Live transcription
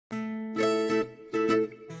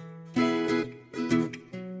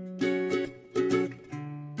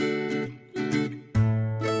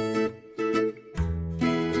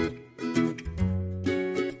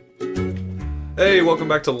Hey, welcome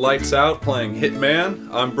back to Lights Out, playing Hitman.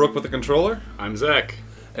 I'm Brook with the controller. I'm Zach.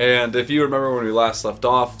 And if you remember when we last left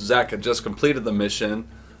off, Zach had just completed the mission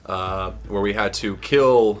where we had to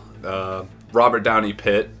kill Robert Downey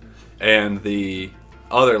Pitt and the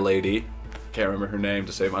other lady, can't remember her name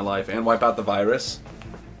to save my life, and wipe out the virus.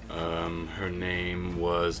 Her name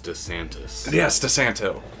was DeSantis. Yes,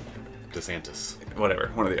 DeSanto. DeSantis. Whatever,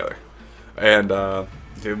 one or the other.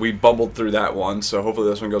 And we bumbled through that one, so hopefully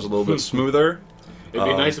this one goes a little bit smoother. It'd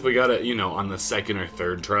be nice if we got it, you know, on the second or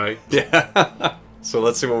third try. Yeah. So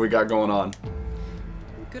let's see what we got going on.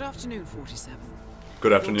 Good afternoon, 47.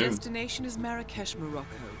 Good afternoon. Your destination is Marrakesh,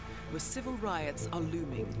 Morocco, where civil riots are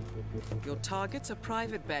looming. Your targets are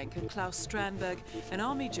private banker Klaus Strandberg and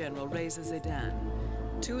Army General Reza Zaidan,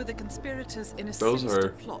 two of the conspirators in a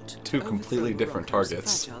sinister plot two to completely overthrow different Morocco's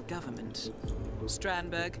targets. fragile government.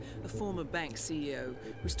 Strandberg, a former bank CEO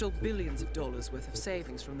who stole billions of dollars worth of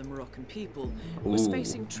savings from the Moroccan people, was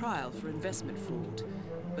facing trial for investment fraud.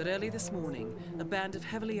 But early this morning, a band of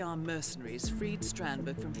heavily armed mercenaries freed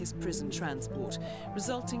Strandberg from his prison transport,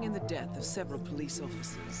 resulting in the death of several police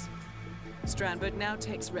officers. Strandberg now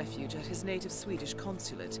takes refuge at his native Swedish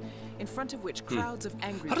consulate, in front of which crowds of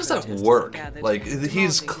angry How does that protesters work? have gathered, Like, he's demanding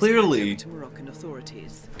his clearly handover to Moroccan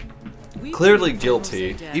authorities. Clearly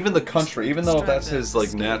guilty. Even the country, even though that's his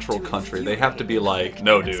like natural country, they have to be like,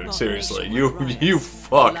 no, dude, seriously, you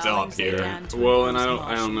fucked up here. Well, and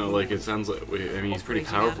I don't know. Like, it sounds like I mean, he's pretty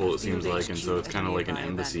powerful. It seems like, and so it's kind of like an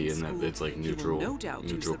embassy in that it's like neutral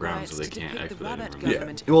ground, so they can't extradite him.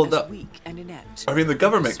 Yeah. Well, I mean, the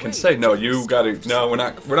government can say, no, you gotta, no,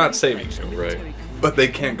 we're not saving you, Right? But they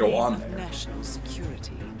can't go on there. National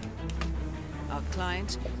security. Our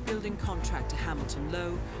client, building contractor Hamilton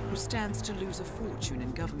Lowe, who stands to lose a fortune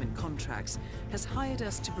in government contracts, has hired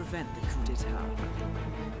us to prevent the coup d'etat.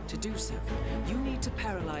 To do so, you need to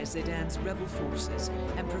paralyze Zaidan's rebel forces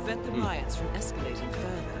and prevent the riots from escalating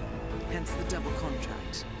further. Hence the double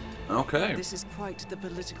contract. Okay. This is quite the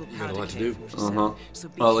political got a lot to powder do. keg, Uh-huh. so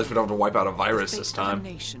be Well, at least we don't have careful. to wipe out a virus The this fate of our time.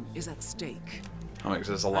 nation is at stake. That makes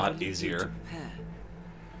this a I lot will leave you to easier. prepare.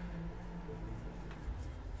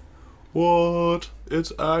 What?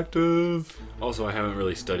 It's active. Also, I haven't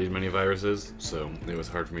really studied many viruses, so it was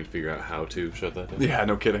hard for me to figure out how to shut that down. Yeah,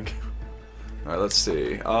 no kidding. All right, let's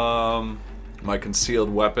see. My concealed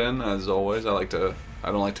weapon, as always. I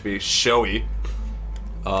don't like to be showy.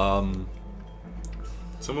 Some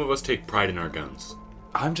of us take pride in our guns.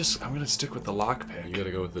 I'm gonna stick with the lockpick. You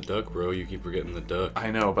gotta go with the duck, bro. You keep forgetting the duck.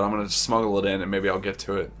 I know, but I'm gonna smuggle it in and maybe I'll get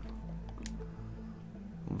to it.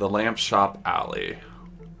 The lamp shop alley.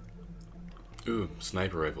 Ooh,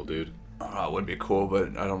 sniper rifle, dude. Oh, it would be cool,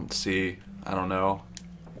 but I don't know.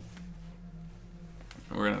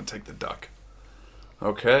 We're gonna take the duck.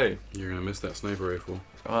 Okay. You're gonna miss that sniper rifle.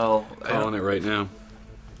 Well, Calling it right now.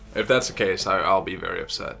 if that's the case, I'll be very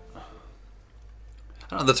upset.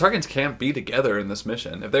 I don't know, the targets can't be together in this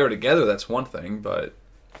mission. If they were together, that's one thing, but...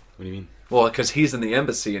 What do you mean? Well, because he's in the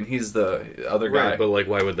embassy and he's the other guy. Right, but like,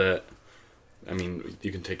 why would that? I mean,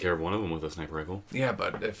 you can take care of one of them with a sniper rifle. Yeah,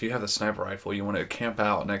 but if you have the sniper rifle, you want to camp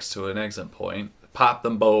out next to an exit point, pop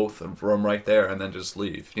them both, and from right there, and then just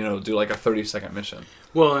leave. You know, do like a 30-second mission.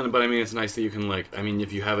 Well, but I mean, it's nice that you can, like, I mean,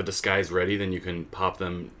 if you have a disguise ready, then you can pop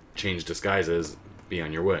them, change disguises, be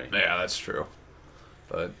on your way. Yeah, that's true.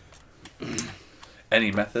 But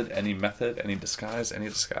any method, any disguise, any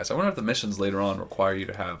disguise. I wonder if the missions later on require you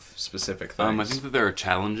to have specific things. I think that there are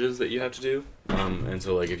challenges that you have to do, and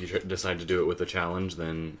so like if you decide to do it with a challenge,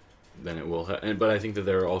 then it will. But I think that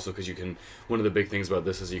there are also, because you can. One of the big things about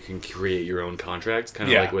this is you can create your own contracts, kind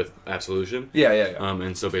of like with Absolution. Yeah.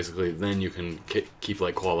 And so basically, then you can keep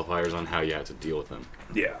like qualifiers on how you have to deal with them.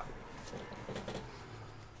 Yeah.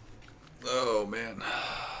 Oh man.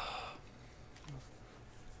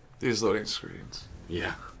 These loading screens.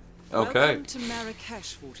 Yeah. Okay. Welcome to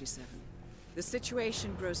Marrakesh, 47. The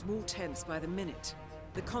situation grows more tense by the minute.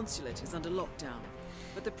 The consulate is under lockdown,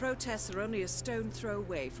 but the protests are only a stone throw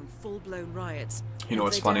away from full-blown riots. You know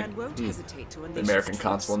what's funny? Won't hesitate to The unleash American his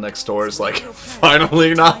consul troops. next door is So like, make your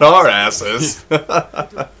finally plans. not our asses. Good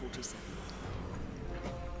luck, 47.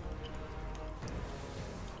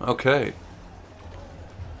 Okay.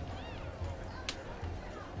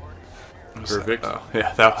 Perfect. Oh,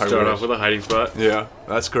 yeah, that I Start wish. off with a hiding spot. Yeah,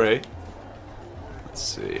 that's great. Let's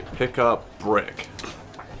see. Pick up brick.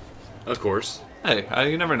 Of course. Hey,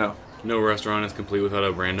 you never know. No restaurant is complete without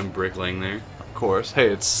a random brick laying there. Of course. Hey,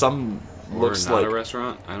 it's some Or looks not like a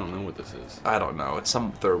restaurant. I don't know what this is. I don't know. It's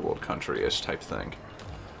some third world country-ish type thing.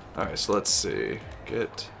 All right, so let's see.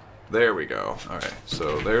 There we go. All right,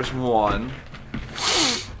 so there's one.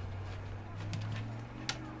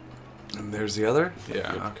 There's the other?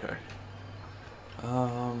 Yeah, okay.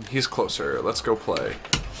 He's closer. Let's go play.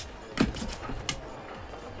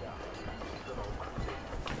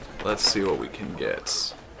 Let's see what we can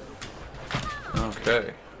get.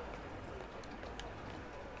 Okay.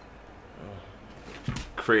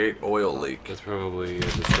 Create oil leak. That's probably a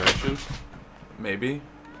distraction. Maybe.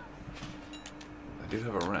 I do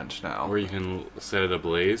have a wrench now. Or you can set it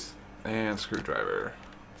ablaze. And screwdriver.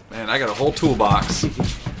 Man, I got a whole toolbox.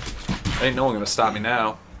 Ain't no one gonna stop me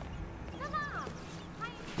now.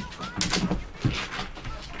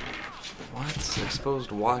 What's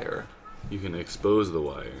exposed wire? You can expose the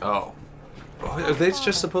wire. Oh. Are they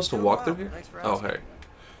just supposed to walk through here? Oh, hey.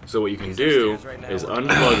 So what you can do is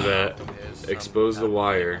unplug that, expose the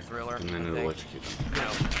wire, and then it'll electrocute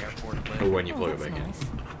them. Or when you plug it back in.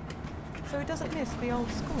 So he doesn't miss the old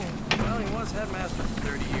school. Well, he was headmaster for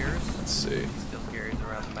 30 years. Let's see. He still carries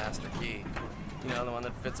around the master key. You know, the one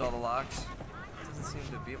that fits all the locks. Doesn't seem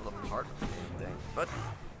to be able to part with anything. But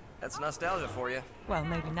that's nostalgia for you. Well,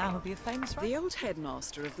 maybe now he'll be a famous The old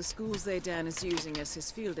headmaster of the school Zaydan is using as his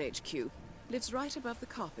field HQ lives right above the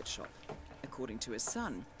carpet shop. According to his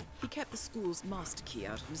son, he kept the school's master key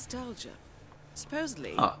out of nostalgia.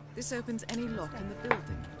 Supposedly, this opens any lock in the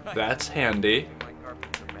building. That's handy. My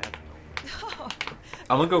carpets are magical.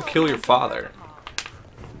 I'm gonna go kill your father.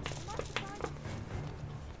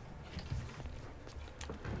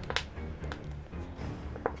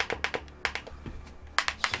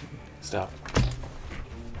 Stop.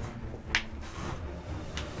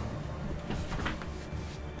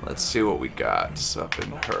 Let's see what we got up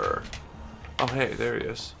in her. Oh, hey, there he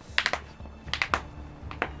is.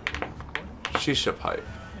 Shisha pipe.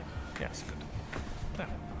 Yes, good. Now,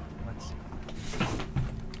 let's see.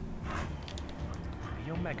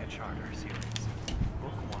 The Omega Charter series,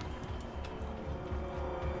 Book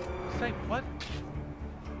 1. Say what?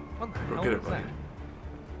 What the Go hell get is it, buddy.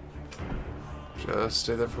 that? Just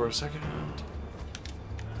stay there for a second.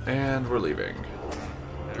 And we're leaving.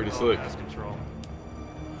 Pretty slick. Mass control.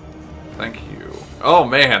 Thank you. Oh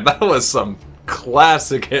man, that was some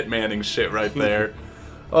classic Hitmaning shit right there.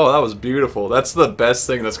 Oh, that was beautiful. That's the best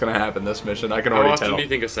thing that's gonna happen this mission. I can How already often tell. do you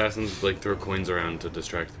think assassins like throw coins around to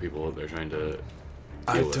distract the people they're trying to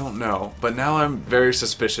I deal with? don't know, but now I'm very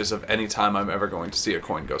suspicious of any time I'm ever going to see a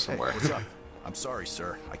coin go somewhere. What's up? I'm sorry,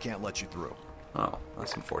 sir. I can't let you through. Oh,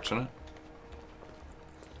 that's unfortunate.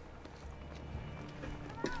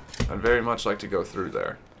 I'd very much like to go through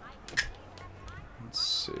there. Let's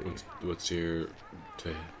see. What's your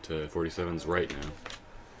to 47's right now?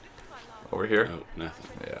 Over here? Oh, nothing.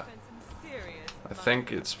 Yeah. I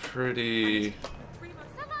think it's pretty...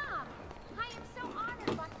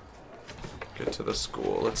 Get to the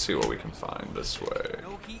school. Let's see what we can find this way.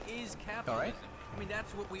 No, he is capitalist. All right. I mean,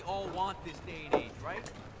 that's what we all want this day and age, right?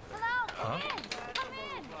 Huh?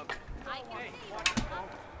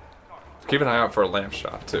 Keep an eye out for a lamp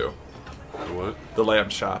shop, too. What? The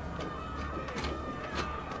lamp shop.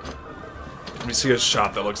 Let me see a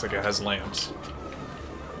shop that looks like it has lamps.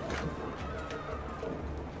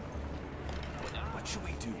 What should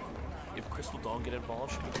we do? If Crystal Dawn get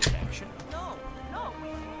involved, should we take action? No, no.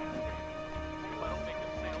 I don't make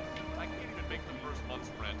the sales. I can't even make the first month's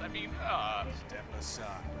rent. I mean, Step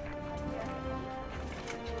aside.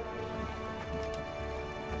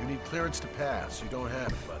 You need clearance to pass. You don't have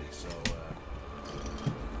it, buddy, so,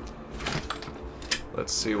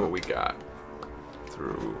 Let's see what we got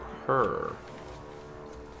through her.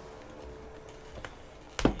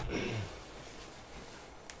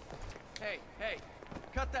 Hey,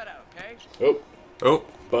 cut that out, okay? Oh, Oh,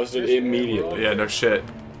 busted immediately. yeah, no shit.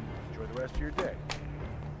 Enjoy the rest of your day.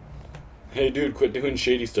 Hey, dude, quit doing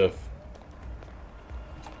shady stuff.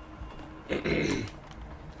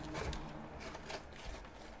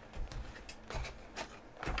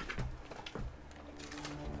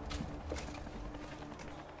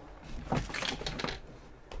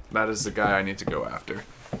 That is the guy I need to go after.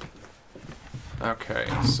 Okay,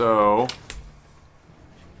 so...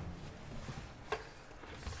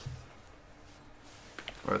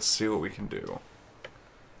 Let's see what we can do.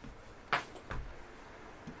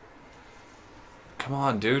 Come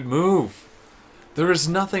on, dude, move! There is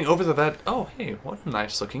nothing over to that... Oh, hey, what a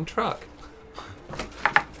nice looking truck.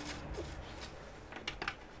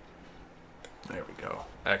 There we go.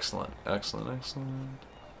 Excellent, excellent, excellent.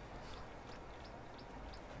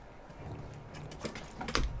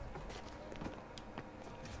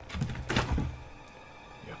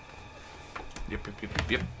 Yep, yep,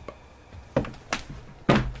 yep, yep.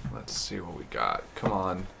 Let's see what we got. Come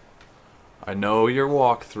on. I know your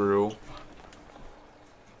walkthrough.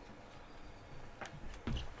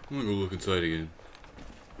 I'm gonna go look inside again.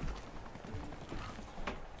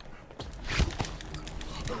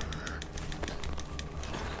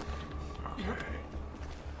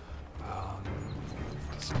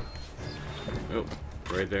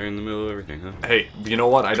 Right there in the middle of everything, huh? Hey, you know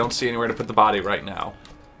what? I don't see anywhere to put the body right now.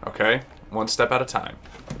 Okay? One step at a time.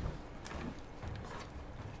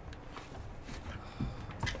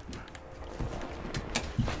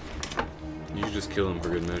 You should just kill him for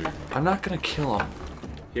good measure. I'm not gonna kill him.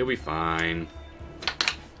 He'll be fine.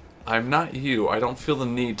 I'm not you. I don't feel the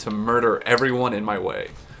need to murder everyone in my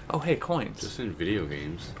way. Oh, hey, coins. Just in video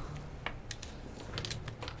games.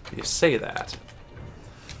 You say that.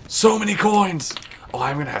 So many coins! Oh,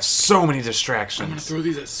 I'm gonna have so many distractions. I'm gonna throw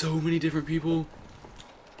these at so many different people.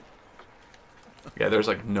 Yeah, there's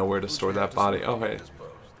like nowhere to store that body. Oh, hey.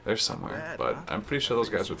 There's somewhere, but I'm pretty sure those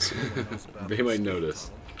guys would see it. They might notice.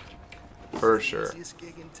 For sure. Easiest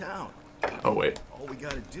gig in town. Oh, wait. All we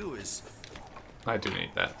gotta do is... I do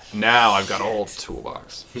need that. Now I've got a whole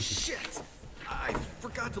toolbox. Shit! I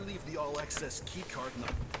forgot to leave the all-access keycard in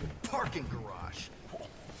the parking garage.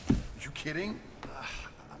 You kidding?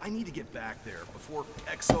 I need to get back there before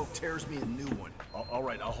XO tears me a new one. All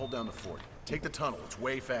right, I'll hold down the fort. Take the tunnel. It's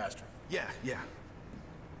way faster. Yeah.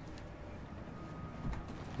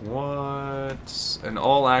 What? An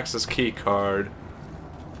all-access key card.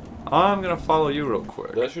 I'm gonna follow you real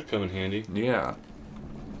quick. That should come in handy. Yeah.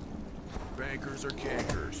 Bankers are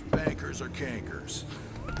cankers. Bankers are cankers.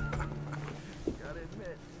 Gotta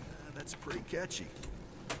admit, that's pretty catchy.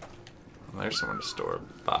 There's someone to store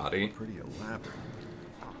a body. Pretty elaborate.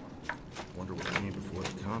 Wonder what came before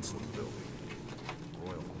the consulate building.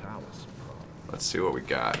 Royal Palace. Let's see what we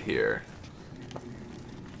got here.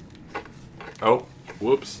 Oh,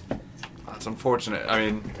 Whoops. that's unfortunate. I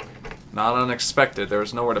mean, not unexpected. There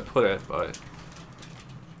was nowhere to put it, but...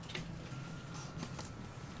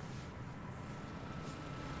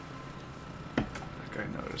 That guy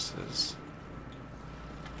notices.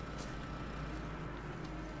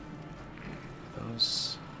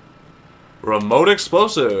 Those... Remote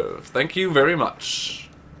explosive. Thank you very much.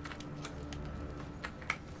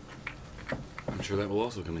 I'm sure that will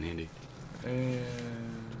also come in handy. And...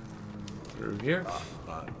 through here?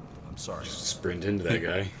 I'm sorry. Just sprint into that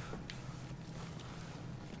guy.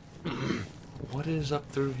 What is up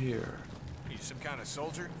through here? You some kind of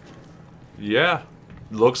soldier? Yeah.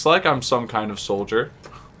 Looks like I'm some kind of soldier.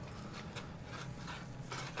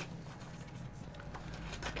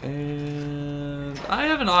 And I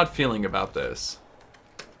have an odd feeling about this.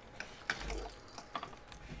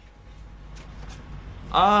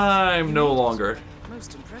 I'm no longer.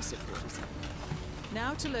 Most impressive, 47.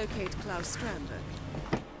 Now to locate Klaus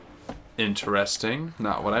Strandberg. Interesting.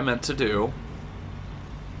 Not what I meant to do.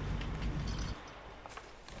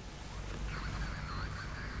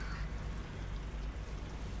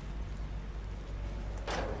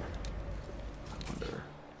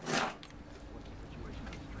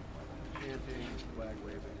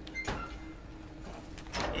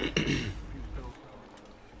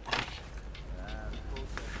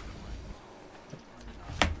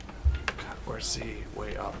 Where's he?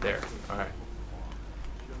 Way up there. Alright.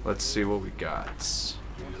 Let's see what we got.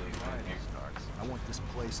 I want this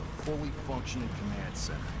place a fully functioning command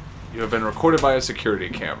center. You have been recorded by a security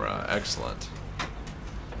camera. Excellent.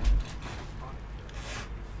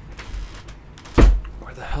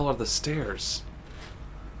 Where the hell are the stairs?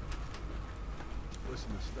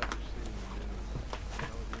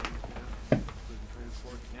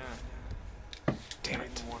 Damn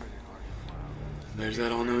it. There's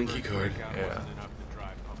that all-knowing key card. Yeah.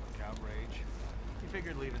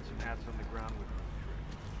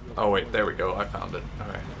 Oh wait, there we go. I found it.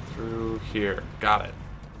 Alright. Through here. Got it.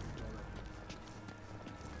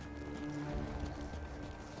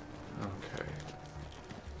 Okay.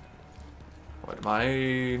 What am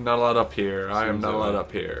I not allowed up here? I am not allowed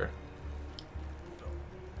up here.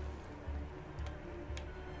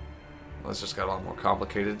 Well, this just got a lot more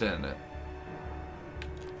complicated, didn't it?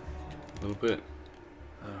 A little bit.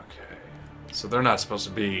 Okay. So they're not supposed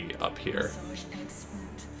to be up here.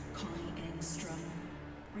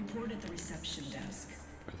 Reported the reception desk.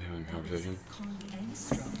 Are they having a conversation?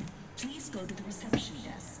 Please go to the reception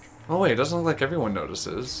desk. Oh wait, it doesn't look like everyone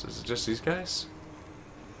notices. Is it just these guys?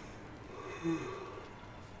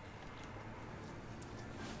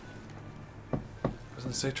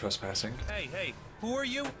 Doesn't say trespassing. Hey, who are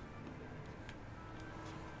you?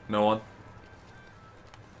 No one.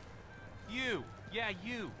 You. Yeah,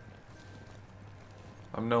 you.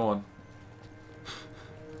 I'm no one.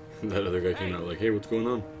 That other guy came out like, hey, what's going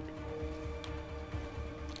on?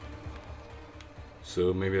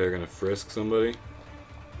 So maybe they're gonna frisk somebody?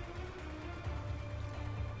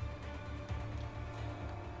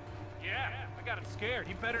 Yeah, I got him scared.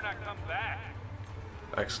 He better not come back.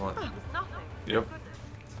 Excellent. Oh, nothing. Yep.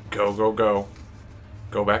 Go, go, go.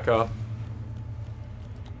 Go back up.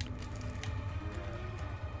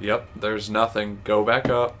 Yep, there's nothing. Go back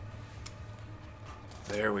up.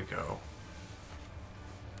 There we go.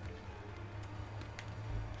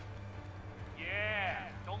 Yeah,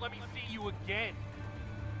 don't let me see you again.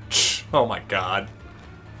 Oh my god.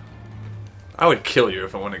 I would kill you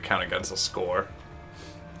if it wouldn't count against a score.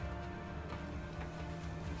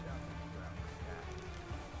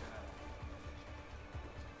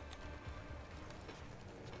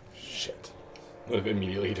 Shit. What if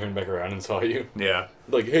immediately he turned back around and saw you? Yeah.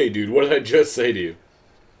 Like, hey dude, what did I just say to you?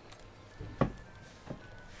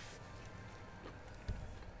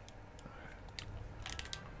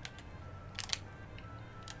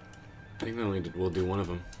 I think we'll do one of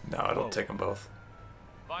them. No, it'll take them both.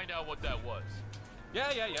 Find out what that was.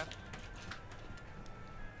 Yeah.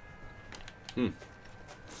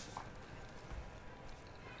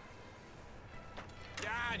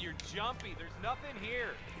 God, you're jumpy. There's nothing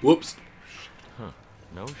here. Whoops. Huh.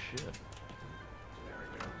 No shit.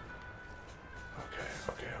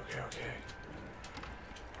 Okay.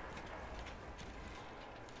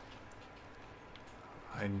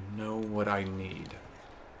 I know what I need.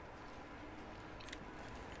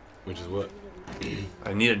 Which is what?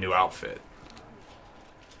 I need a new outfit.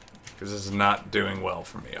 Because this is not doing well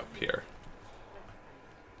for me up here.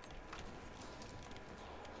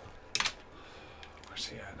 Where's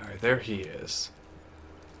he at? Alright, there he is.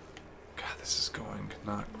 God, this is going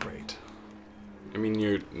not great. I mean,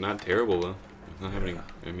 you're not terrible though. It's not happening.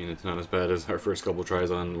 I mean, it's not as bad as our first couple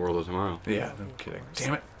tries on World of Tomorrow. Yeah, no kidding.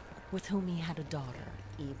 Damn it. With whom he had a daughter,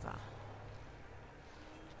 Eva.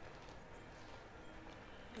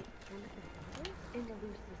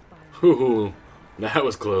 Ooh, that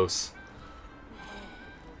was close.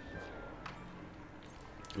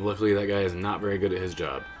 Luckily, that guy is not very good at his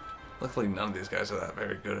job. Luckily, none of these guys are that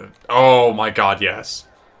very good at... Oh my god, yes.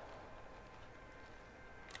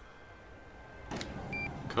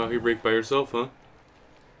 Coffee break by yourself, huh?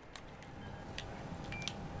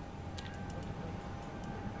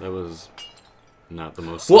 That was not the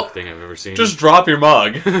most What? thing I've ever seen. Just drop your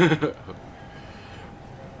mug. A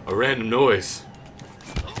random noise.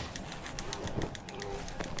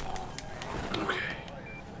 Okay.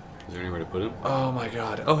 Is there anywhere to put him? Oh my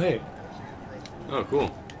god. Oh, hey. Oh,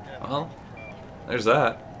 cool. Well, there's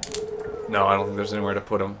that. No, I don't think there's anywhere to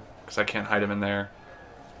put him. Because I can't hide him in there.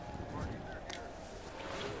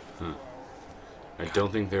 Huh. I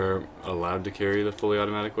don't think they're allowed to carry the fully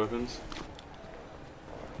automatic weapons.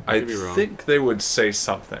 I could be wrong. think they would say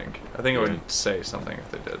something. I think it Right. would say something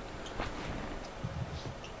if they did.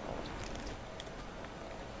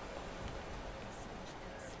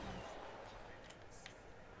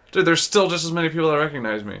 Dude, there's still just as many people that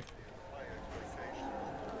recognize me.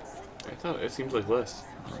 I thought it seems like less.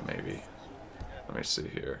 Maybe. Let me see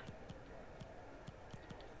here.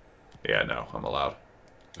 Yeah, no, I'm allowed.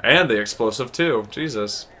 And the explosive too.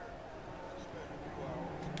 Jesus.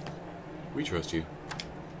 We trust you.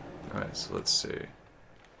 Alright, so let's see.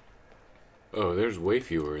 Oh, there's way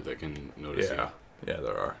fewer that can notice Yeah. you. Yeah,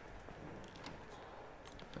 there are.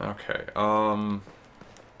 Okay,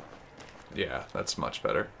 yeah, that's much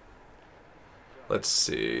better. Let's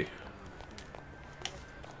see.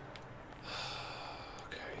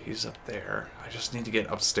 Okay, he's up there. I just need to get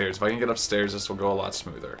upstairs. If I can get upstairs, this will go a lot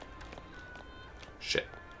smoother. Shit.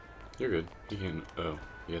 You're good. You can. Oh,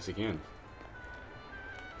 yes, you can.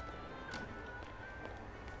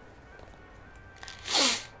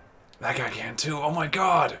 That guy can too. Oh my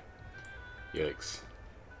god! Yikes.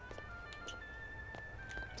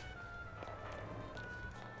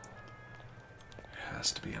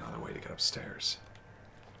 Has to be another way to get upstairs.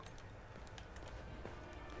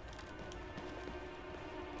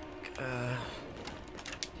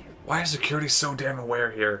 Why is security so damn aware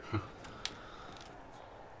here?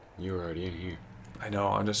 You were already in here. I know,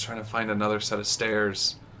 I'm just trying to find another set of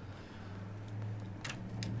stairs.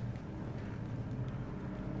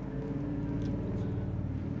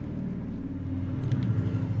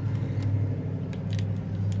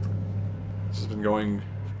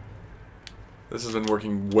 This has been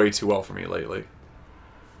working way too well for me lately.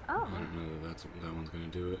 I don't know that that one's gonna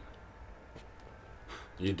do it.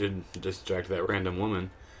 You did distract that random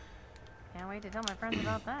woman. Can't wait to tell my friends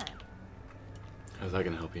about that. How's that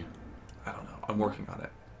gonna help you? I don't know. I'm working on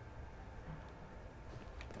it.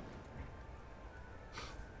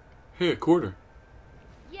 Hey, a quarter.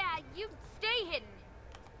 Yeah, you stay hidden,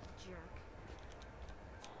 jerk.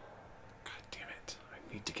 God damn it.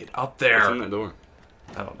 I need to get up there. What's in that door?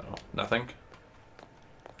 I don't know. Nothing?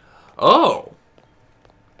 Oh!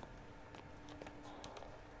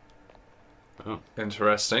 Oh.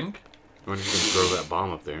 Interesting. We're just gonna throw that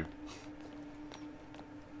bomb up there.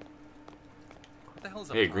 What the hell's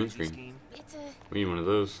Hey, green screen. It's We need one of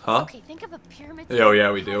those. Huh? Okay, think of a pyramid. Oh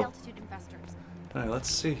yeah, we do. High-altitude investors. Alright, let's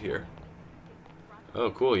see here.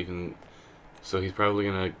 Oh, cool. You can. So he's probably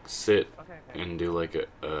gonna sit and do like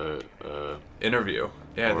a interview.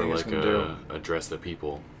 Yeah, I or think he's like gonna do. address the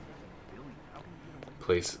people.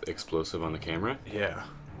 Place explosive on the camera. Yeah.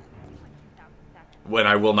 When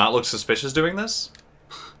I will not look suspicious doing this?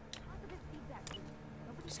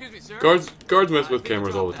 Excuse me, sir. Guards mess with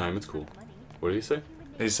cameras all the time. It's cool. What did he say?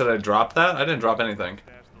 He said I dropped that? I didn't drop anything.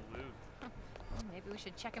 Maybe we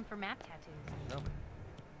should check him for map tattoos. No, but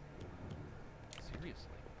seriously,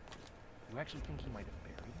 you actually think he might have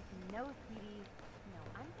buried it? No, sweetie.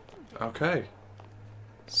 No, I'm thinking. Okay.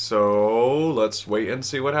 So, let's wait and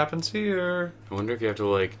see what happens here. I wonder if you have to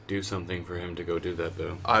like do something for him to go do that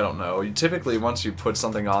though. I don't know. Typically, once you put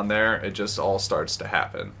something on there, it just all starts to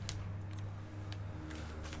happen.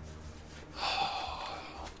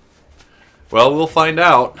 Well, we'll find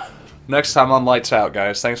out next time on Lights Out,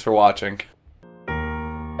 guys. Thanks for watching.